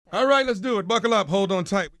All right, let's do it. Buckle up. Hold on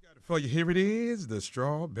tight. We got it for you. Here it is, the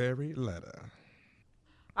strawberry letter.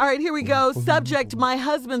 All right, here we go. Subject, my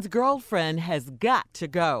husband's girlfriend has got to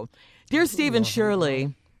go. Dear Stephen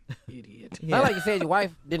Shirley. Idiot. Yeah. I like you said your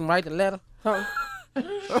wife didn't write the letter. Huh?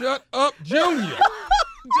 Shut up, Junior.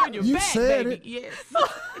 Junior, You back, said baby. it. Yes.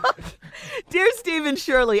 Dear Stephen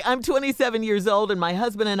Shirley, I'm 27 years old and my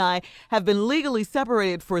husband and I have been legally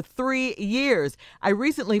separated for 3 years. I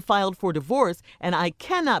recently filed for divorce and I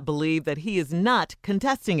cannot believe that he is not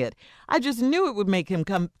contesting it. I just knew it would make him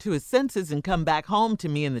come to his senses and come back home to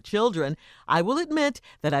me and the children. I will admit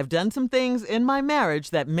that I've done some things in my marriage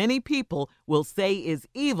that many people will say is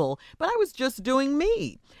evil, but I was just doing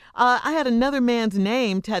me. I had another man's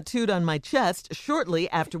name tattooed on my chest shortly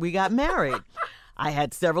after we got married. I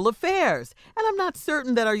had several affairs, and I'm not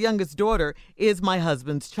certain that our youngest daughter is my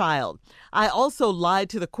husband's child. I also lied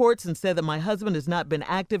to the courts and said that my husband has not been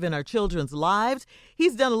active in our children's lives.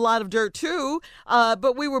 He's done a lot of dirt too,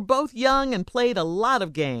 but we were both young and played a lot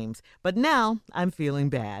of games. But now I'm feeling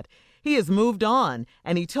bad. He has moved on,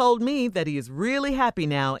 and he told me that he is really happy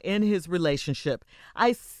now in his relationship.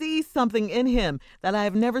 I see something in him that I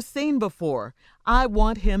have never seen before. I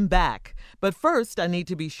want him back. But first, I need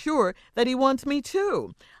to be sure that he wants me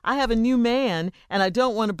too. I have a new man, and I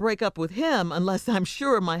don't want to break up with him unless I'm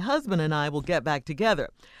sure my husband and I will get back together.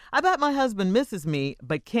 I bet my husband misses me,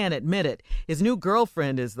 but can't admit it. His new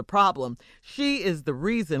girlfriend is the problem. She is the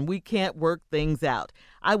reason we can't work things out.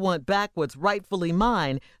 I want back what's rightfully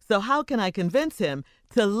mine, so how can I convince him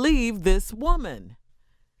to leave this woman?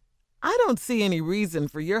 I don't see any reason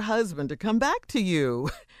for your husband to come back to you.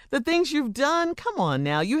 The things you've done, come on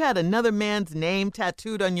now. You had another man's name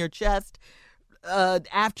tattooed on your chest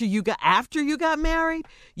after you got married.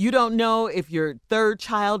 You don't know if your third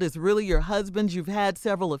child is really your husband's. You've had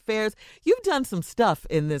several affairs. You've done some stuff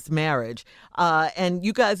in this marriage, and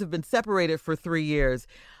you guys have been separated for 3 years.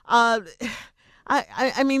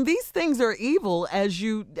 I mean, these things are evil as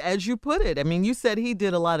you put it. I mean, you said he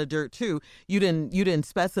did a lot of dirt too. You didn't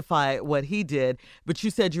specify what he did, but you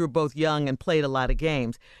said you were both young and played a lot of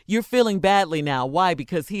games. You're feeling badly now. Why?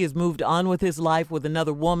 Because he has moved on with his life with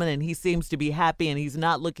another woman and he seems to be happy and he's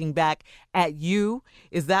not looking back at you.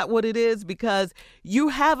 Is that what it is? Because you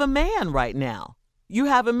have a man right now. You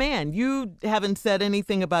have a man. You haven't said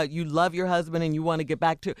anything about you love your husband and you want to get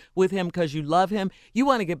back with him because you love him. You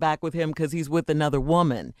want to get back with him because he's with another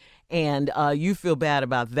woman, and you feel bad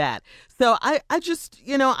about that. So I just,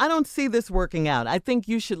 I don't see this working out. I think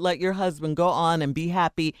you should let your husband go on and be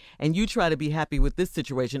happy, and you try to be happy with this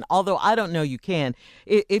situation, although I don't know you can,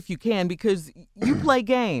 if you can, because you play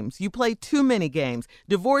games. You play too many games.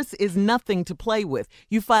 Divorce is nothing to play with.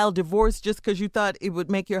 You filed divorce just because you thought it would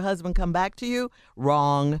make your husband come back to you?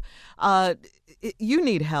 Wrong. You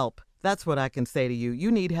need help. That's what I can say to you.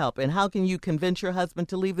 You need help. And how can you convince your husband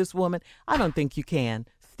to leave this woman? I don't think you can.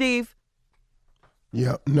 Steve?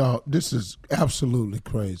 Yeah, no, this is absolutely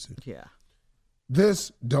crazy. Yeah.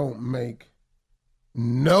 This don't make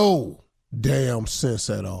no damn sense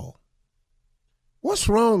at all. What's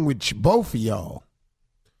wrong with both of y'all?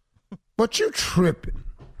 But you tripping.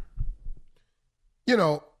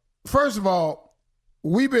 First of all,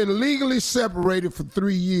 we've been legally separated for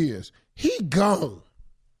 3 years. He gone.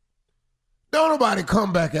 Don't nobody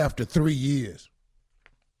come back after 3 years.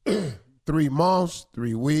 3 months,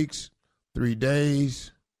 3 weeks, 3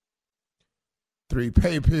 days, 3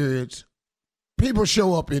 pay periods. People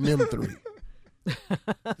show up in them 3.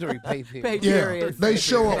 3 pay periods. Pay Yeah, periods. they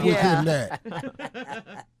show up Yeah. within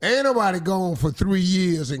that. Ain't nobody gone for 3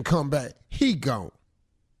 years and come back. He gone.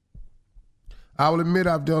 I will admit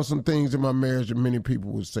I've done some things in my marriage that many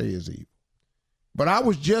people would say is evil. But I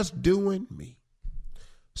was just doing me.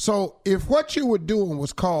 So if what you were doing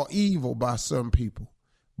was called evil by some people,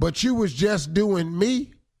 but you was just doing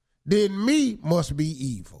me, then me must be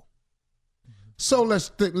evil. So let's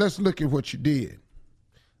look at what you did.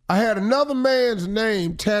 I had another man's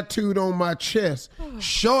name tattooed on my chest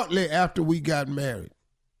shortly after we got married.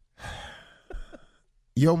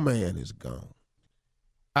 Your man is gone.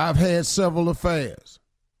 I've had several affairs.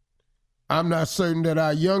 I'm not certain that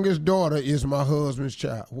our youngest daughter is my husband's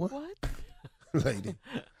child. What? Lady,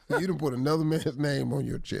 you done put another man's name on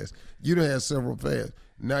your chest. You done had several affairs.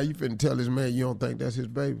 Now you finna tell this man you don't think that's his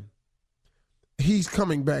baby. He's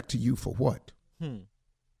coming back to you for what?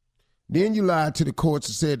 Then you lied to the courts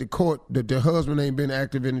and said that the husband ain't been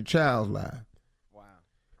active in the child's life. Wow.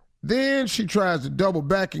 Then she tries to double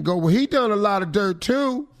back and go, well, he done a lot of dirt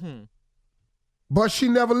too. But she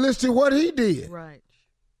never listed what he did. Right.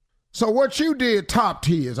 So what you did topped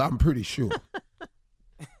his, I'm pretty sure.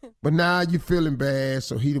 But now you feeling bad,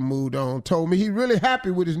 so he done moved on. Told me he really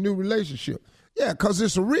happy with his new relationship. Yeah, because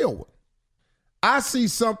it's a real one. I see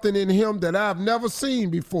something in him that I've never seen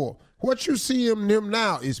before. What you see in him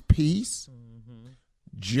now is peace,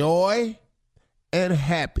 joy, and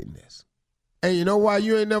happiness. And you know why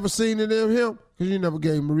you ain't never seen it in him? Because you never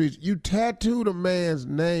gave him a reason. You tattooed a man's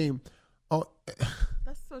name on...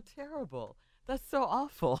 That's so terrible. That's so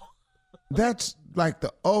awful. That's like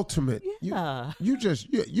the ultimate. Yeah. You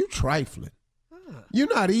trifling.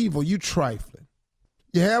 You're not evil, you trifling.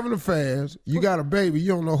 You're having affairs, you got a baby, you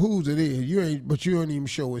don't know whose it is, but you don't even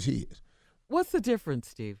show it's his. What's the difference,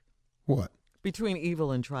 Steve? What? Between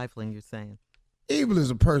evil and trifling, you're saying? Evil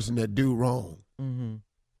is a person that do wrong. Mm-hmm.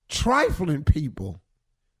 Trifling people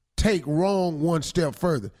take wrong one step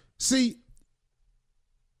further. See,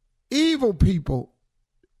 evil people,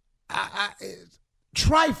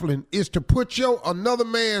 trifling is to put another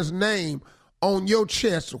man's name on your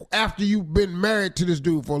chest after you've been married to this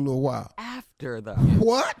dude for a little while. After, though.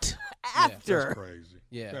 What? After. That's crazy.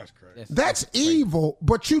 Yeah. That's crazy. That's evil,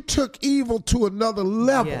 but you took evil to another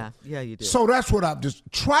level. Yeah, you did. So that's what I'm just...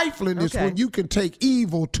 Trifling is when you can take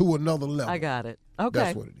evil to another level. I got it. Okay.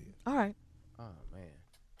 That's what it is. All right. Oh, man.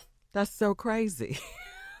 That's so crazy.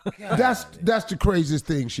 That's the craziest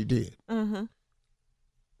thing she did. Mm-hmm.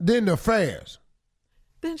 Then the affairs.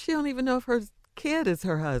 Then she don't even know if her kid is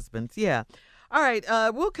her husband's. Yeah. All right,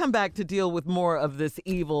 we'll come back to deal with more of this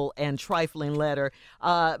evil and trifling letter.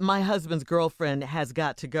 My husband's girlfriend has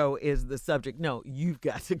got to go is the subject. No, you've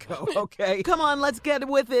got to go, okay? Come on, let's get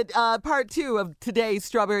with it. Part 2 of today's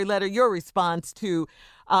Strawberry Letter, your response to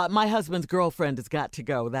my husband's girlfriend has got to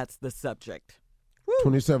go. That's the subject.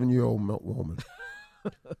 27-year-old woman.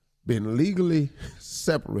 Been legally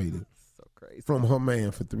separated So crazy. from her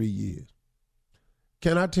man for 3 years.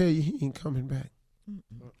 Can I tell you, he ain't coming back.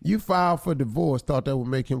 You filed for divorce, thought that would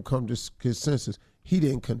make him come to his senses. He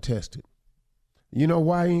didn't contest it. You know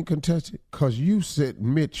why he ain't contested? Because you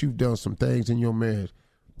admit you've done some things in your marriage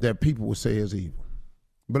that people would say is evil.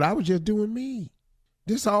 But I was just doing me.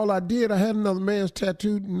 This all I did. I had another man's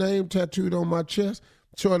name tattooed on my chest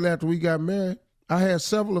shortly after we got married. I had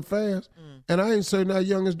several affairs, and I ain't saying our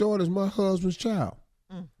youngest daughter is my husband's child.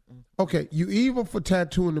 Okay, you evil for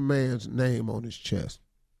tattooing the man's name on his chest.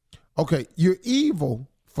 Okay, you're evil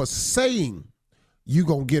for saying you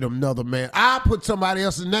gonna get another man. I put somebody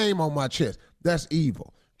else's name on my chest. That's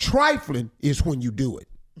evil. Trifling is when you do it.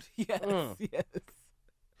 Yes.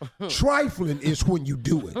 Trifling is when you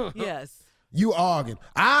do it. Yes. You arguing.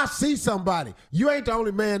 I see somebody. You ain't the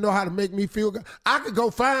only man know how to make me feel good. I could go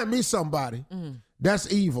find me somebody.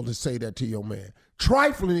 That's evil to say that to your man.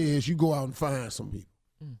 Trifling is you go out and find some people.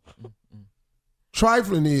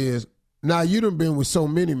 Trifling is, now you done been with so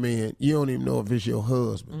many men, you don't even know if it's your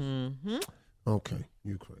husband. Okay,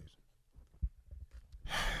 you crazy.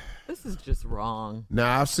 This is just wrong.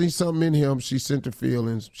 Now, I've seen something in him. She sent the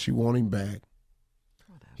feelings. She want him back.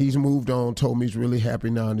 He's moved on, told me he's really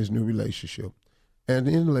happy now in his new relationship. And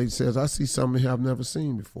then the lady says, I see something I've never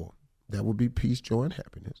seen before. That would be peace, joy, and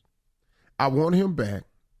happiness. I want him back.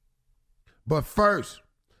 But first,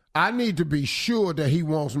 I need to be sure that he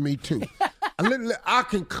wants me too. I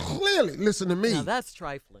can clearly, listen to me. Now that's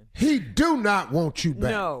trifling. He do not want you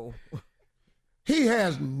back. No. He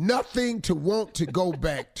has nothing to want to go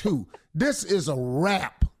back to. This is a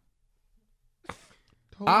wrap.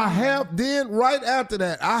 Right after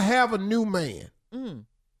that, I have a new man.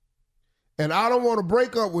 And I don't want to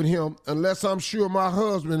break up with him unless I'm sure my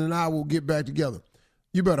husband and I will get back together.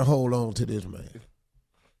 You better hold on to this man.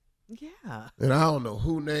 Yeah. And I don't know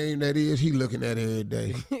who name that is. He looking at it every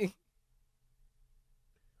day.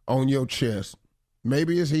 On your chest.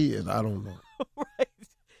 Maybe it's his. I don't know. Right.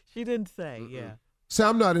 She didn't say, yeah. See,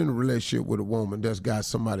 I'm not in a relationship with a woman that's got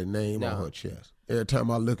somebody's name on her chest. Every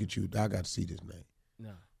time I look at you, I got to see this name.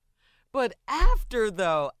 No. But after,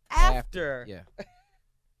 though, after. Yeah.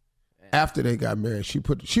 After they got married, she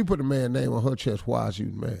put a man's name on her chest while she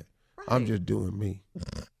was married. Right. I'm just doing me.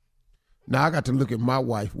 Now I got to look at my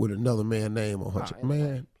wife with another man's name on her chest.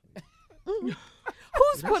 Man.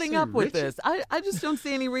 Who's putting up with this? I just don't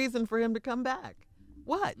see any reason for him to come back.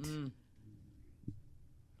 What?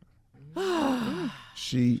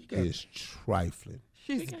 She is trifling.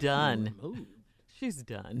 She's done. She's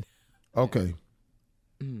done. Okay.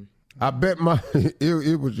 I bet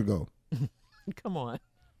it was to go. Come on.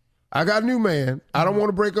 I got a new man. I don't want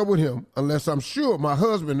to break up with him unless I'm sure my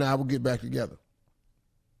husband and I will get back together.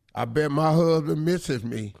 I bet my husband misses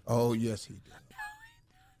me. Oh, yes, he does.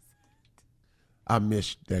 I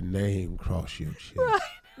miss that name cross your chest. Right.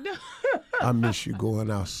 I miss you going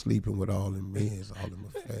out sleeping with all them men, all them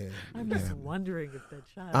affairs. I'm just wondering if that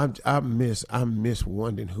child. I miss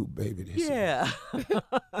wondering who baby this is. Yeah.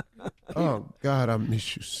 Oh God, I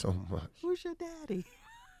miss you so much. Who's your daddy?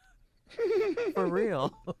 For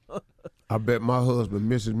real. I bet my husband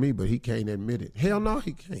misses me, but he can't admit it. Hell no,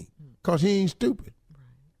 he can't. Cause he ain't stupid.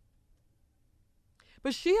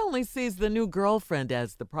 But she only sees the new girlfriend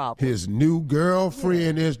as the problem. His new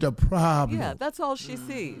girlfriend is the problem. Yeah, that's all she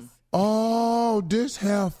sees. Oh, this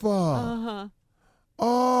heifer. Uh-huh.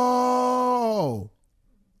 Oh,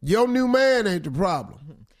 your new man ain't the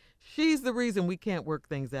problem. She's the reason we can't work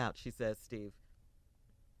things out, she says, Steve.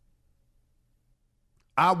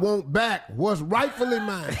 I want back what's rightfully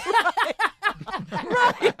mine.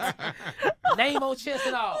 Right. Name on chest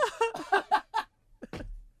and all.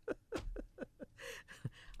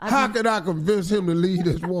 How could I convince him to leave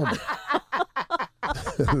this woman?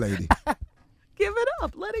 Lady. Give it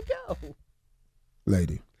up. Let it go.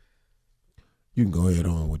 Lady, you can go ahead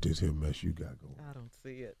on with this here mess you got going. I don't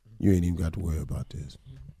see it. You ain't even got to worry about this.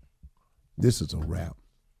 This is a wrap.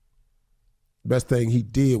 Best thing he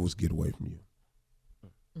did was get away from you.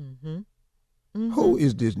 Mm-hmm. Mm-hmm. Who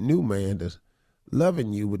is this new man that's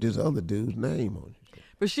loving you with this other dude's name on it?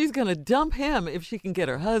 But she's going to dump him if she can get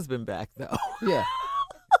her husband back, though. Yeah.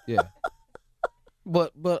 Yeah.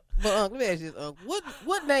 But let me ask you this,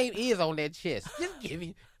 what name is on that chest? Just give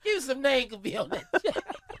me some name could be on that chest.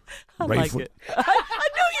 I like it. I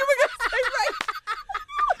knew you were going to say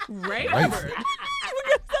Rayford. Rayford.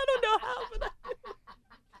 I don't know how, but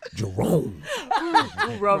Jerome.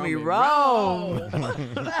 Romy Rome.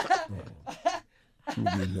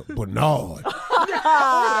 Bernard.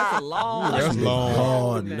 That's a long. That's long.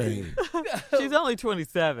 Hard name. She's only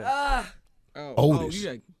 27. Otis.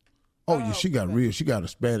 She got a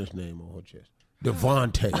Spanish name on her chest.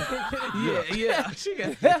 Devontae. Yeah.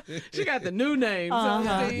 She got the new names.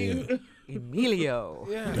 Uh-huh. Steve. Emilio.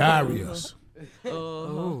 Darius.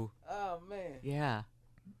 Oh. Oh man. Yeah.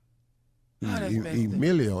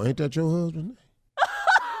 Emilio, ain't that your husband name?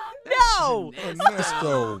 No.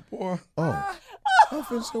 Ernesto, boy. Oh. I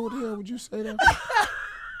finna say, what the hell would you say that?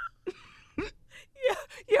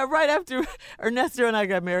 Yeah, right after Ernesto and I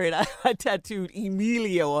got married, I tattooed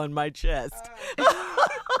Emilio on my chest.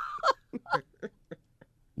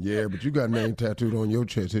 Yeah, but you got a name tattooed on your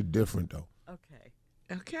chest. It's different, though.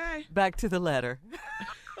 Okay. Back to the letter.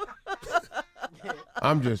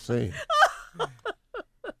 I'm just saying.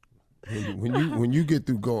 When you get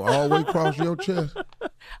through going all the way across your chest,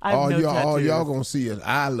 all y'all gonna see is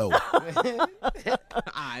ILO.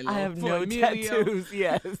 I have no tattoos,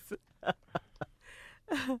 yes.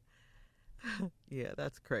 Yeah,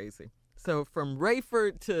 that's crazy. So from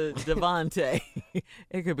Rayford to Devontae,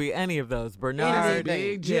 it could be any of those. Bernard.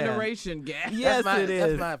 Big generation gap. Yes, it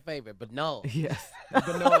is. That's my favorite, but no. Yes.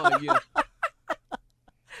 Bernard, yeah.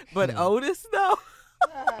 But Otis, though?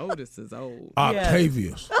 Otis is old.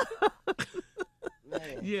 Octavius.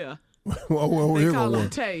 Yeah. Well, They here call go him one.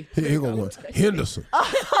 Tay. Here go one. Henderson. All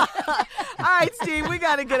right, Steve, we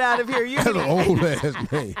got to get out of here. That's an old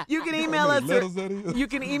ass name. You can email us. letters that is? You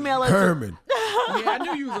can email us. Herman. Yeah, I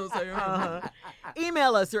knew you was going to say her.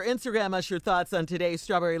 Email us or Instagram us your thoughts on today's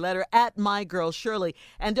Strawberry Letter at My Girl Shirley.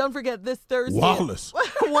 And don't forget this Thursday Wallace.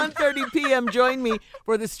 at 1:30 p.m. Join me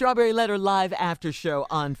for the Strawberry Letter live after show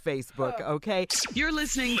on Facebook, okay? You're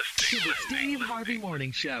listening to the Steve Harvey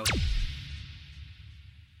Morning Show.